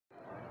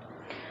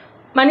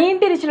మన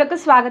ఇంటి రుచులకు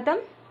స్వాగతం.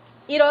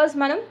 ఈరోజు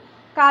మనం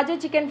కాజు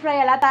చికెన్ ఫ్రై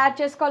ఎలా తయారు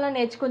చేసుకోవాలో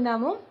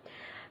నేర్చుకుందాము.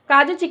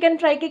 కాజు చికెన్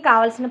ఫ్రైకి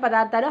కావాల్సిన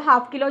పదార్థాలు: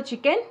 1/2 కిలో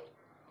చికెన్,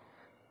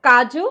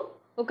 కాజు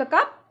 1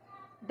 కప్,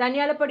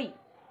 ధనియాల పొడి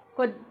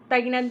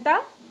తగినంత,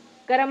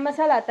 గరం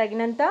మసాలా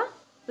తగినంత,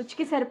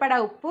 రుచికి సరిపడా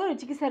ఉప్పు,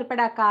 రుచికి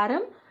సరిపడా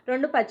కారం,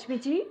 2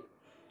 పచ్చిమిర్చి,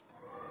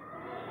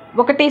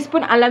 1 టీ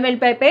స్పూన్ అల్లం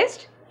వెల్లిపాయ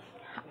పేస్ట్,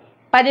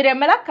 10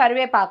 రెమ్మల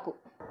కరివేపాకు.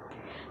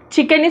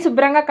 చికెన్ని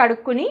శుభ్రంగా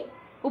కడుక్కుని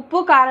ఉప్పు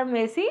కారం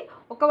వేసి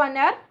ఒక 1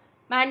 అవర్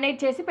మ్యారినేట్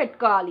చేసి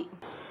పెట్టుకోవాలి.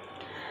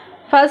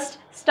 ఫస్ట్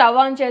స్టవ్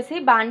ఆన్ చేసి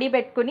బాండీ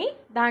పెట్టుకుని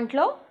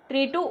దాంట్లో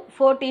 3 to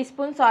 4 టీ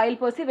స్పూన్స్ ఆయిల్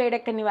పోసి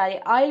వేడెక్కనివ్వాలి.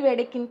 ఆయిల్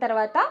వేడెక్కిన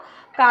తర్వాత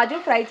కాజు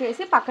ఫ్రై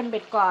చేసి పక్కన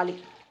పెట్టుకోవాలి.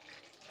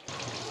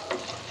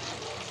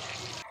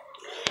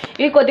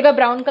 ఇవి కొద్దిగా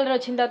బ్రౌన్ కలర్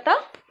వచ్చిన తర్వాత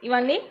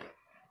ఇవన్నీ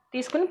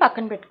తీసుకుని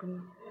పక్కన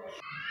పెట్టుకుందాం.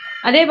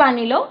 అదే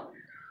బాండీలో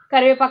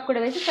కరివేపాకు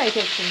కూడా వేసి ఫ్రై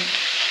చేసుకుందాం.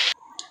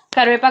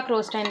 కరివేపాకు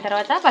రోస్ట్ అయిన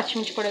తర్వాత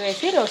పచ్చిమిర్చి కూడా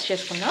వేసి రోస్ట్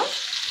చేసుకుందాం.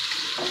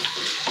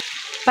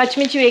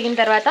 పచ్చిమిర్చి వేగిన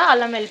తర్వాత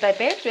అల్లం వెల్లిపాయ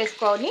పేస్ట్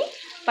వేసుకొని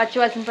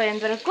పచ్చివాసన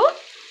పోయేంత వరకు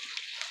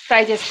ఫ్రై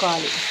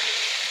చేసుకోవాలి.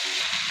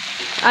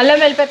 అల్లం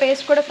వెల్లిపాయ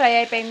పేస్ట్ కూడా ఫ్రై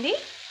అయిపోయింది.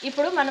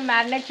 ఇప్పుడు మనం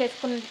మ్యారినేట్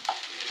చేసుకున్న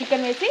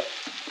చికెన్ వేసి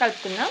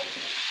కలుపుకుందాం.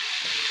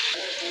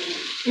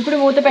 ఇప్పుడు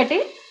మూత పెట్టి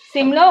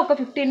సిమ్లో ఒక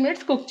 15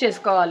 మినిట్స్ కుక్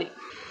చేసుకోవాలి.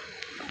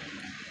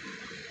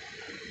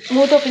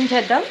 మూత ఓపెన్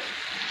చేద్దాం.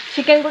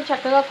 చికెన్ కూడా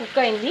చక్కగా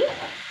కుక్ అయింది.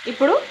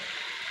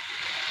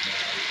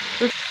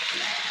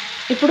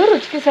 ఇప్పుడు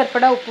రుచికి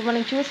సరిపడా ఉప్పు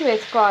మనం చూసి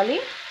వేసుకోవాలి.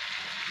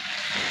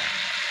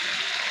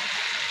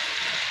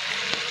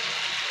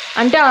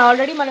 అంటే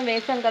ఆల్రెడీ మనం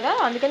వేసాం కదా,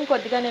 అందుకని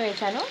కొద్దిగానే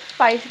వేసాను.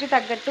 స్పైస్కి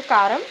తగ్గట్టు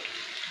కారం,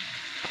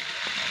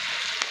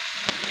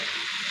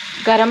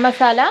 గరం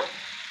మసాలా,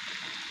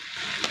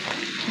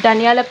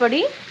 ధనియాల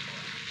పొడి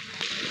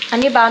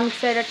అన్నీ బాగా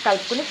మిక్స్ అయ్యేటట్టు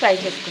కలుపుకుని ఫ్రై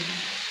చేసుకుందాం.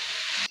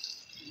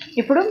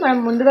 ఇప్పుడు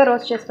మనం ముందుగా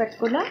రోస్ట్ చేసి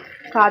పెట్టుకున్న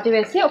కాజు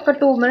వేసి ఒక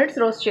 2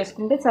 మినిట్స్ రోస్ట్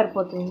చేసుకుంటే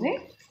సరిపోతుంది.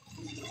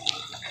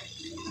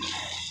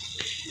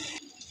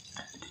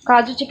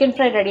 కాజు చికెన్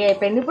ఫ్రై రెడీ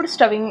అయిపోయింది. ఇప్పుడు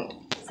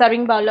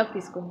సర్వింగ్ బౌల్లోకి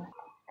తీసుకుందాం.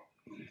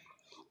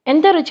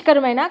 ఎంతో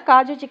రుచికరమైన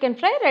కాజు చికెన్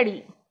ఫ్రై రెడీ.